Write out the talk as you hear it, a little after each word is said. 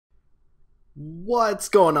What's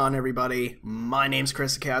going on, everybody? My name's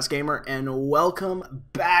Chris the Chaos Gamer, and welcome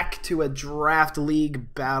back to a Draft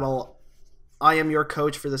League battle. I am your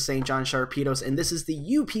coach for the St. John Sharpedos, and this is the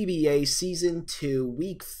UPBA Season 2,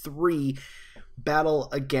 Week 3 battle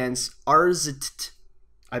against arzzttQ,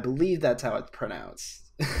 I believe that's how it's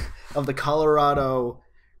pronounced, of the Colorado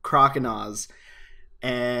Croconaws.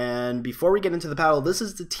 And before we get into the battle, this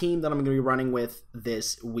is the team that I'm going to be running with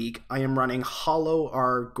this week. I am running Hollow,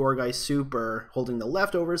 our Gorgai Super, holding the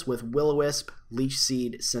leftovers with Will-O-Wisp, Leech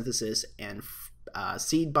Seed, Synthesis, and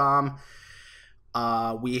Seed Bomb.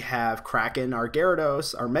 We have Kraken, our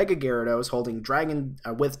Gyarados, our Mega Gyarados, holding Dragon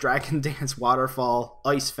Dance, Waterfall,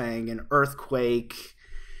 Ice Fang, and Earthquake.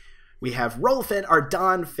 We have Rolfin, our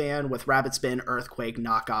Dawn Fan, with Rapid Spin, Earthquake,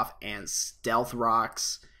 Knockoff, and Stealth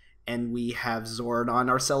Rocks. And we have Zordon,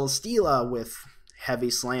 our Celesteela, with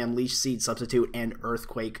Heavy Slam, Leech Seed, Substitute, and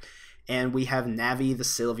Earthquake. And we have Navi the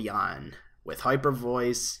Sylveon with Hyper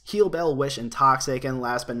Voice, Heal Bell, Wish, and Toxic. And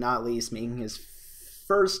last but not least, making his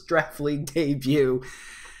first Draft League debut,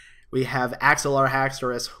 we have Axelar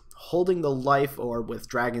Haxorus holding the Life Orb with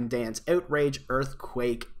Dragon Dance, Outrage,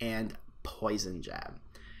 Earthquake, and Poison Jab.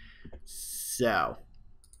 So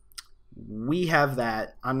we have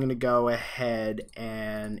that. I'm going to go ahead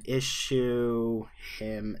and issue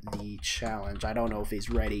him the challenge. I don't know if he's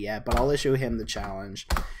ready yet, but I'll issue him the challenge.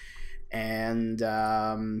 And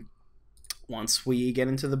once we get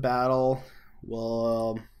into the battle,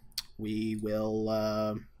 we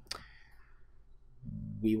will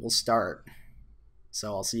start.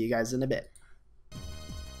 So I'll see you guys in a bit.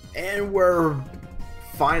 And we're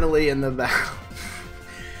finally in the battle.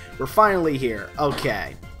 We're finally here.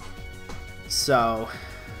 Okay. So,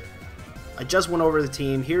 I just went over the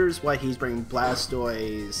team. Here's what he's bringing: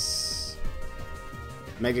 Blastoise,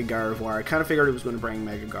 Mega Gardevoir. I kind of figured it was going to bring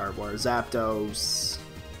Mega Gardevoir, ZAPDOS,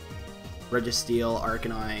 Registeel,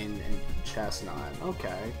 Arcanine, and Chestnut.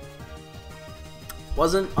 Okay.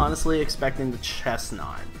 Wasn't honestly expecting the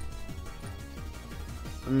Chestnut.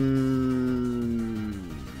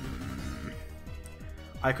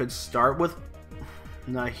 I could start with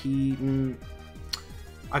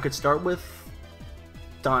I could start with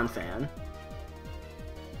Donphan,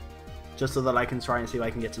 just so that I can try and see if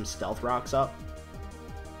I can get some Stealth Rocks up.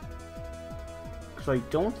 Because I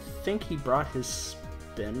don't think he brought his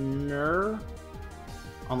Spinner,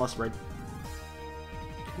 unless Can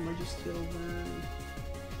Registeel then?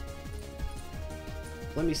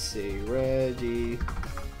 Let me see. Reggie,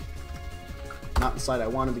 not the side I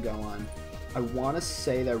wanted to go on. I want to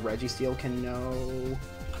say that Registeel can know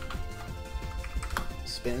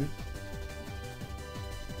Spin.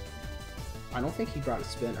 I don't think he brought a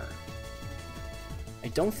Spinner. I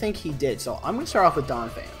don't think he did, so I'm going to start off with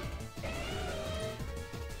Donphan.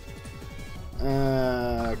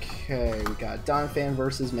 Okay, we got Donphan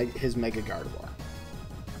versus his Mega Gardevoir.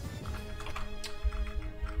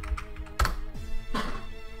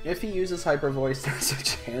 If he uses Hyper Voice, there's a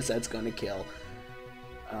chance that's going to kill.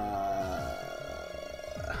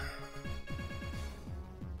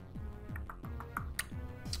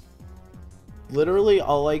 Literally,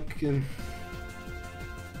 all I can...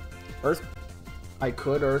 I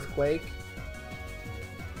could Earthquake,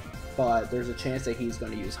 but there's a chance that he's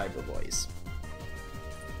going to use Hyper Voice.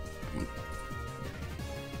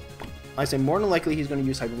 I say more than likely he's going to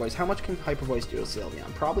use Hyper Voice. How much can Hyper Voice do to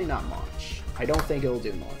Sylveon? Probably not much. I don't think it'll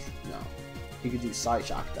do much. No. He could do Side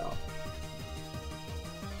Shock, though.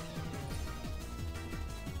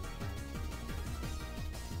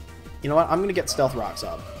 You know what? I'm going to get Stealth Rocks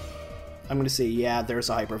up. I'm going to see, yeah, there's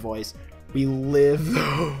a Hyper Voice. We live,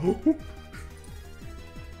 though.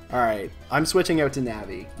 Alright, I'm switching out to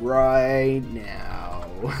Navi right now.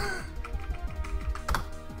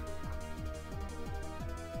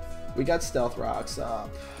 We got Stealth Rocks up.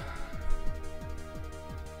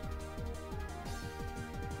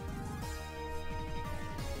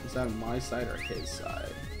 Is that my side or his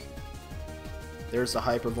side? There's the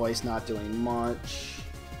Hyper Voice not doing much.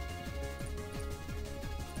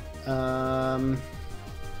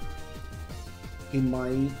 He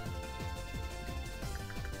might.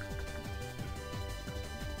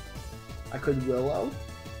 I could Willow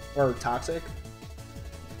or Toxic,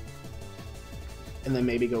 and then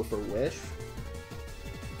maybe go for Wish.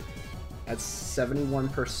 At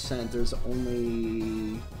 71%, there's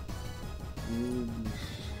only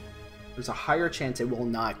there's a higher chance it will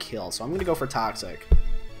not kill, so I'm gonna go for Toxic.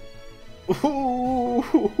 Ooh.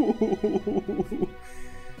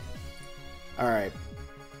 All right.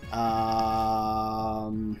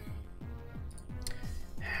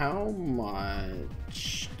 How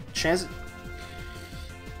much chance?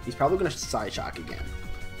 He's probably gonna Side Shock again.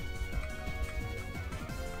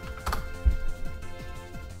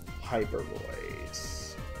 Hyper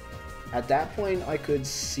Voice. At that point, I could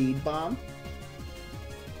Seed Bomb.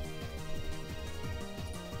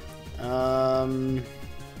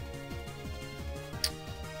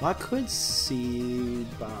 I could Seed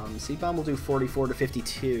Bomb. Seed Bomb will do 44 to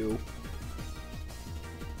 52.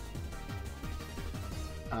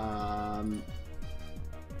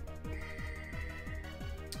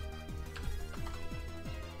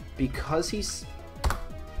 Because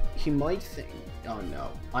he might think, oh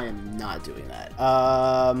no, I am not doing that.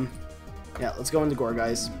 Yeah, let's go into Gore,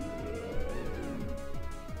 guys.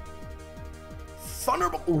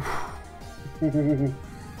 Thunderbolt.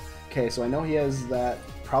 Okay, so I know he has that.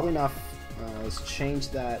 Probably not. Let's change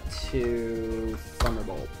that to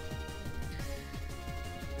Thunderbolt.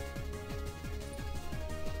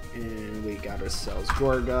 And we got ourselves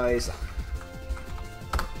Gore, guys.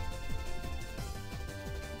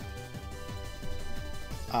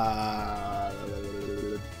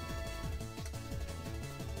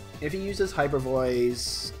 If he uses Hyper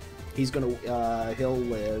Voice, he's gonna he'll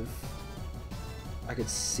live. I could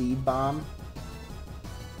Seed Bomb,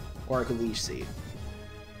 or I could Leech Seed.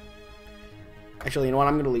 Actually, you know what?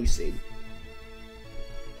 I'm gonna Leech Seed.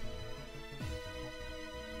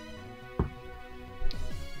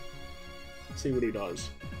 See what he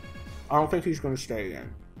does. I don't think he's gonna stay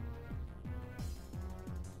again.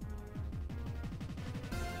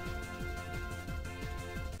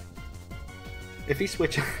 If he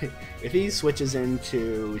switches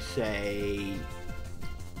into, say,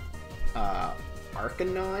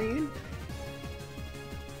 Arcanine,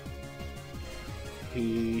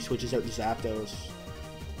 he switches out to ZAPDOS.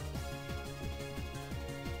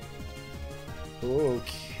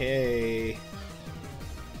 Okay.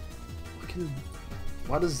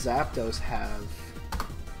 What does ZAPDOS have?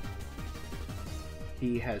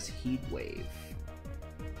 He has Heat Wave.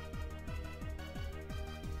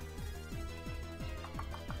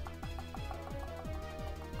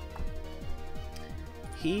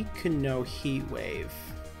 He can know Heat Wave.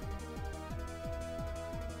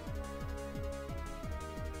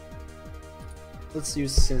 Let's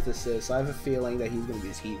use Synthesis. I have a feeling that he's going to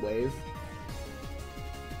use Heat Wave.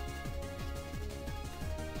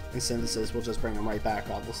 And Synthesis will just bring him right back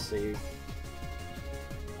up. We'll see.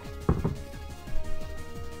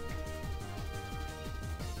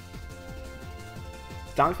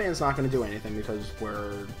 Donphan's not going to do anything because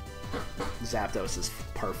ZAPDOS is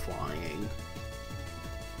part flying.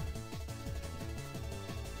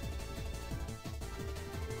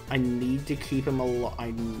 I need to keep him alive.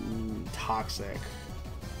 I'm toxic.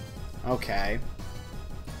 Okay.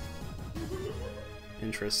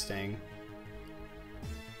 Interesting.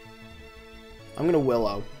 I'm gonna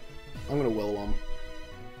Willow. I'm gonna Willow him.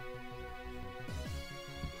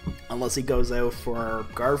 Unless he goes out for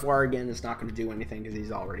Gardevoir again, it's not gonna do anything because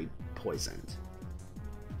he's already poisoned.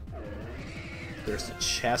 There's the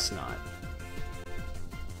Chestnut.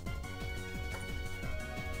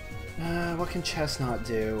 What can Chestnut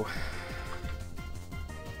do?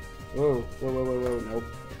 Whoa, whoa, whoa, whoa, whoa, nope.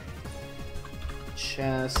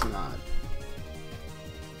 Chestnut.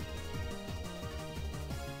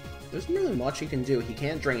 There's really much he can do. He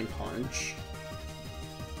can't Drain Punch.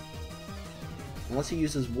 Unless he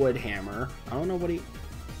uses Wood Hammer. I don't know what he...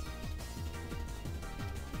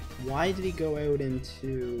 Why did he go out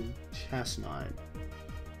into Chestnut?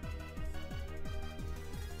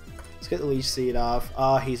 Let's get the Leech Seed off.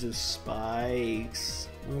 Ah, he's his Spikes.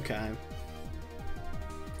 Okay.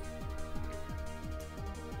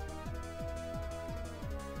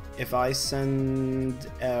 If I send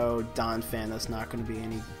out Donphan, that's not going to be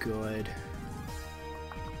any good.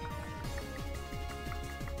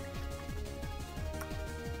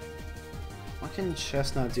 What can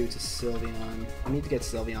Chestnut do to Sylveon? I need to get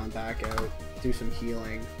Sylveon back out, do some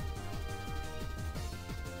healing.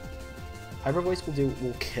 Hyper Voice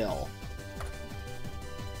will kill.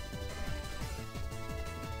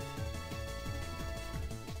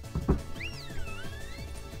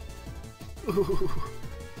 Ooh.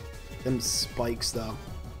 Them Spikes though.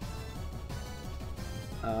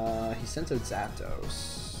 He sent out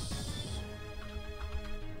Zapdos.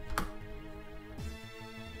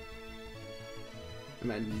 I'm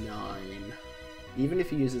at 9. Even if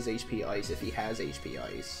he uses HP Ice, if he has HP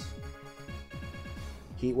Ice.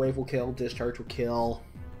 Heat Wave will kill, Discharge will kill.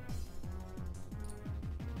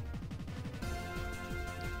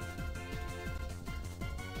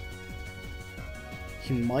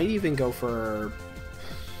 He might even go for...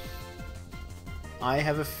 I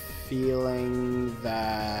have a feeling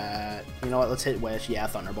that... You know what, let's hit Wish. Yeah,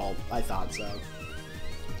 Thunderbolt. I thought so.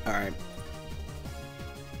 Alright.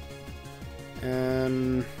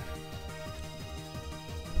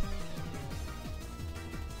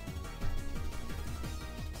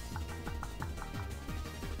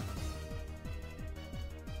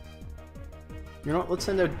 You know what?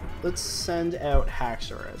 Let's send out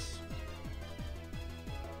Haxorus.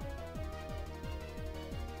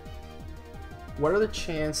 What are the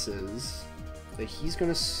chances that he's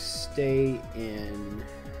gonna stay in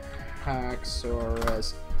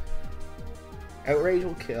Haxorus? Outrage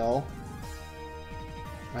will kill.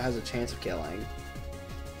 Or has a chance of killing.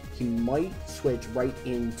 He might switch right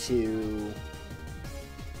into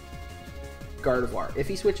Gardevoir. If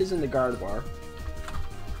he switches into Gardevoir,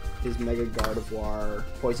 his Mega Gardevoir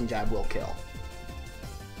Poison Jab will kill.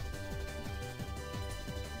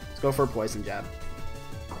 Let's go for a Poison Jab.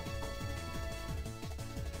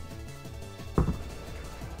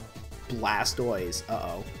 Blastoise.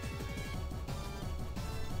 Uh-oh.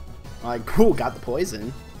 Like, cool, got the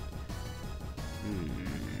poison.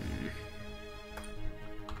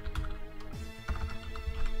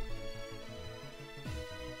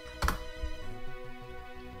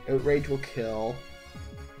 Outrage will kill.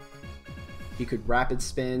 He could Rapid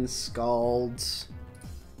Spin, Scald.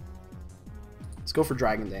 Let's go for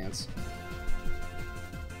Dragon Dance.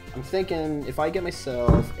 I'm thinking if I get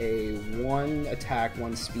myself a 1 attack,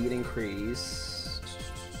 1 speed increase,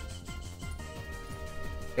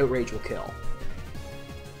 Outrage will kill.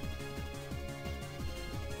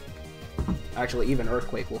 Actually, even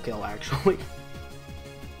Earthquake will kill, actually.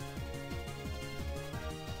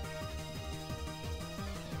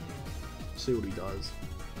 See what he does.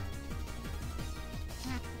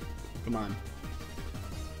 Come on.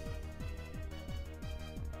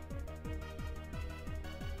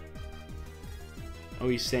 Oh,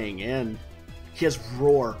 he's staying in. He has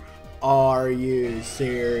Roar. Are you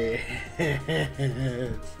serious?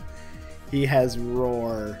 He has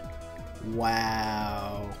Roar.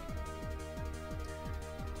 Wow.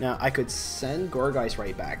 Now, I could send Gourgeist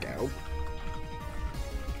right back out.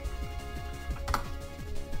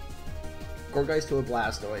 Gourgeist to a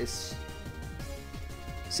Blastoise.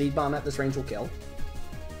 Seed Bomb at this range will kill.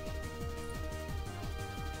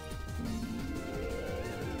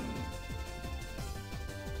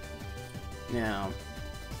 Now,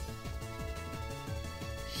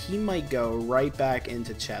 he might go right back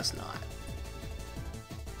into Chestnut.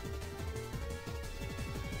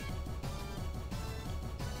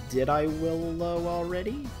 Did I Willow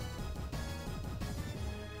already?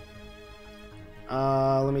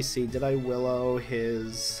 Let me see. Did I Willow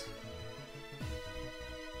his...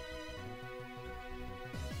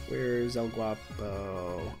 Where's El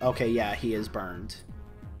Guapo? Okay, yeah, he is burned.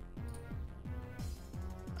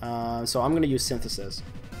 So I'm going to use Synthesis.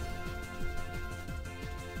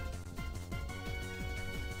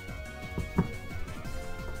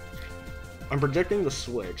 I'm predicting the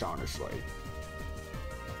switch, honestly.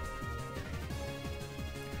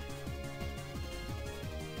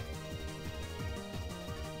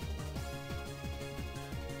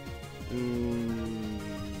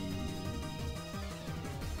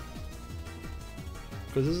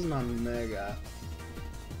 Because this is not Mega.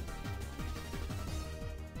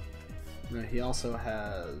 No, he also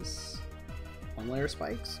has 1-layer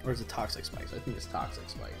spikes? Or is it Toxic Spikes? I think it's Toxic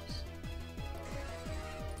Spikes.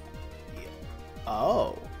 Yeah.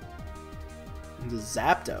 Oh. The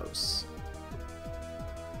Zapdos.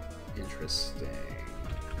 Interesting.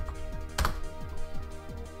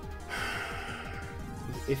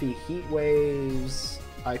 If he Heat Waves,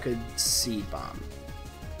 I could Seed Bomb.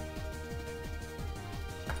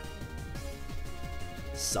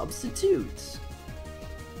 Substitutes.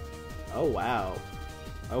 Oh wow.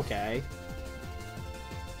 Okay.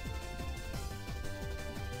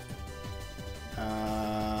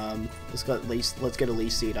 Let's get a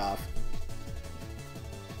Leaf Seed off.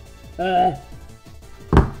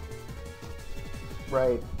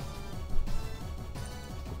 Right.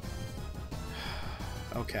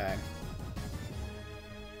 Okay.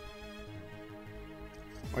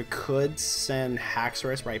 I could send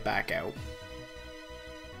Haxorus right back out.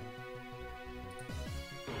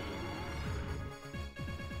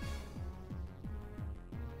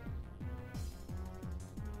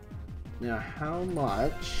 Now, how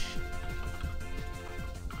much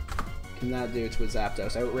can that do to a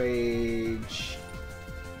Zapdos? Outrage.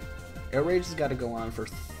 Outrage has got to go on for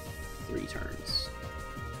 3 turns.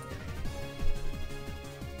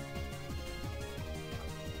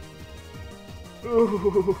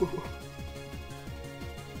 Ooh.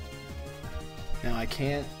 Now I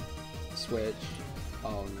can't switch.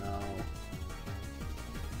 Oh no.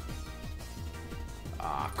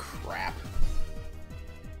 Ah, crap.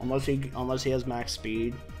 Unless he has max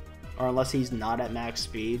speed, or unless he's not at max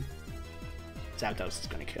speed, Zapdos is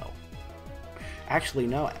gonna kill. Actually,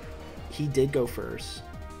 no, he did go first.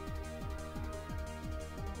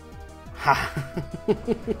 Ha!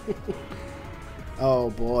 Oh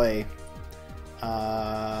boy.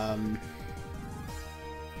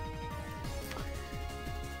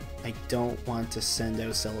 I don't want to send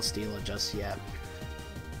out Celesteela just yet.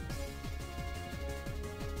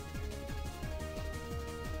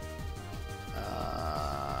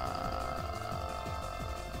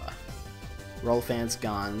 Rolfan's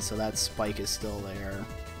gone, so that spike is still there.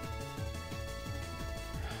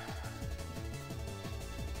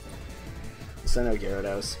 Send out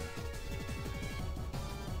Gyarados.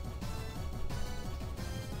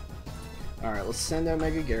 Alright, let's send out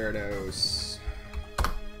Mega Gyarados.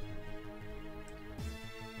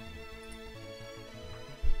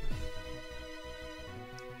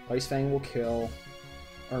 Ice Fang will kill.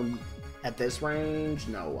 Or at this range?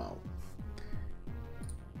 No, it won't.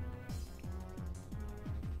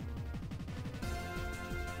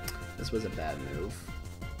 This was a bad move.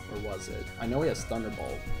 Or was it? I know he has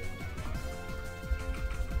Thunderbolt.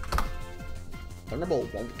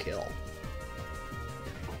 Thunderbolt won't kill.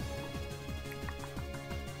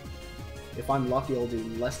 If I'm lucky, I'll do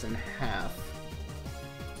less than half.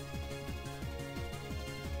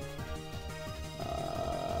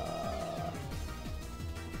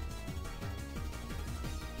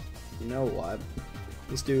 You know what?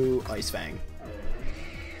 Let's do Ice Fang.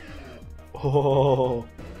 Oh,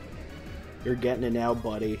 you're getting it now,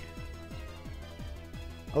 buddy.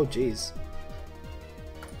 Oh, jeez.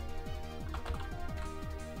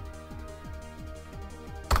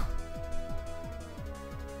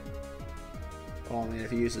 Oh man, if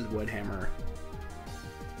he uses Wood Hammer.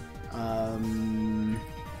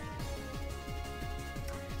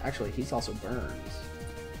 Actually, he's also burns.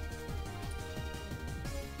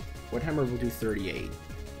 Wood Hammer will do 38.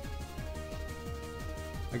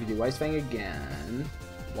 I could do Ice Fang again.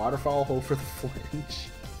 Waterfall, hope for the flinch.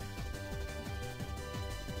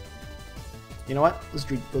 You know what?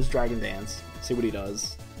 Let's Dragon Dance. See what he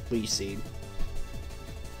does. Leech Seed.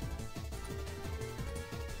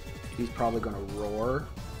 He's probably gonna roar.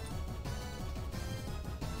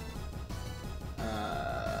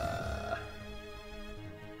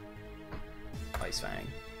 Ice Fang.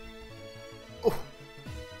 Oh!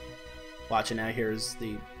 Watch it now. Here's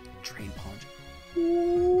the Drain Punch.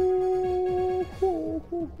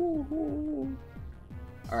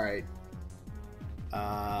 Alright.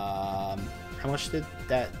 How much did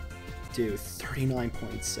that do?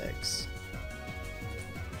 39.6.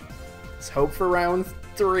 Let's hope for round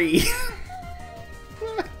 3.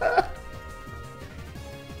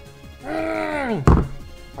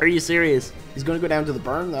 Are you serious? He's gonna go down to the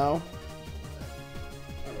burn though.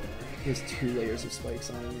 He has 2 layers of spikes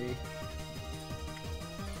on me.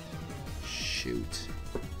 Shoot.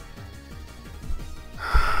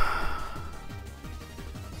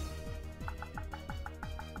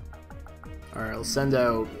 Alright, I'll send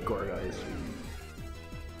out Gorgeist.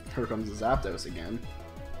 Here comes the Zapdos again.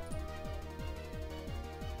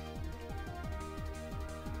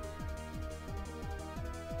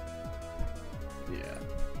 Yeah.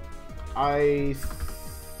 I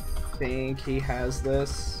think he has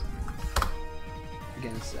this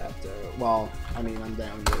against Zapdos. Well, I mean, I'm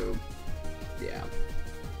down to... Yeah.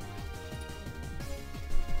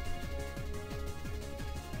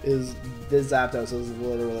 This Zapdos is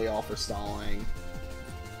literally all for stalling.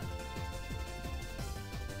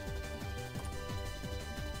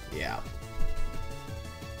 Yeah.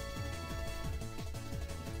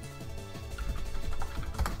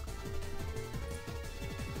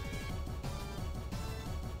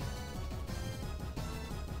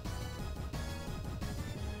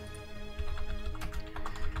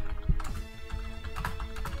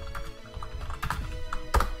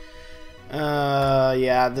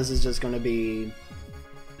 Yeah, this is just gonna be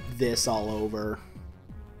this all over.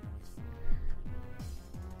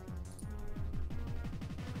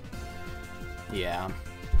 Yeah.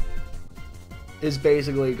 It's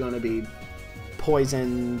basically gonna be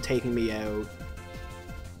poison taking me out.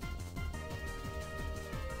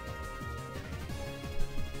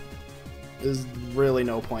 There's really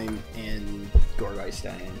no point in Gorgeist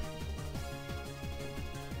staying.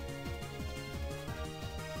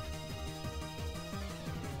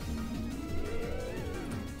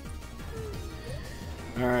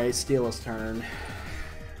 Alright, Steel's turn.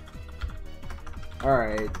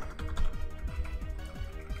 Alright.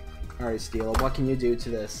 Alright, Steel, what can you do to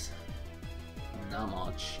this? Not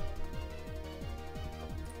much.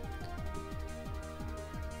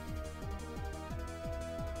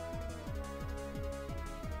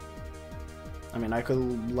 I mean, I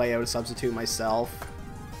could lay out a substitute myself.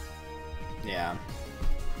 Yeah.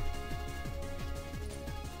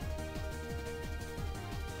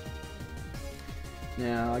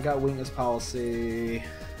 Yeah, I got weakness policy.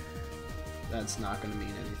 That's not going to mean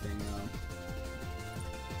anything, though.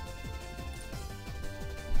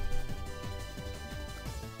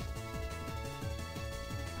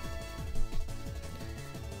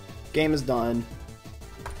 Game is done.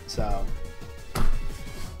 So,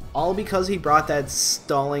 all because he brought that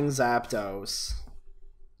stalling ZAPDOS.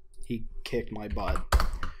 He kicked my butt.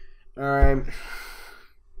 Alright.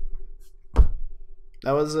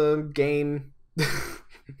 That was a game.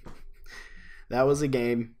 That was a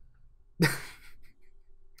game.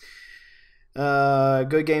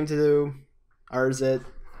 Good game to do. Arzztt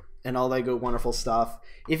and all that good wonderful stuff.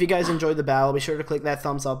 If you guys enjoyed the battle, be sure to click that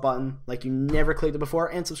thumbs up button like you never clicked it before,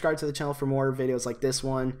 and subscribe to the channel for more videos like this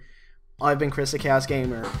one. I've been Chris the Chaos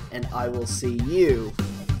Gamer, and I will see you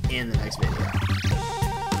in the next video.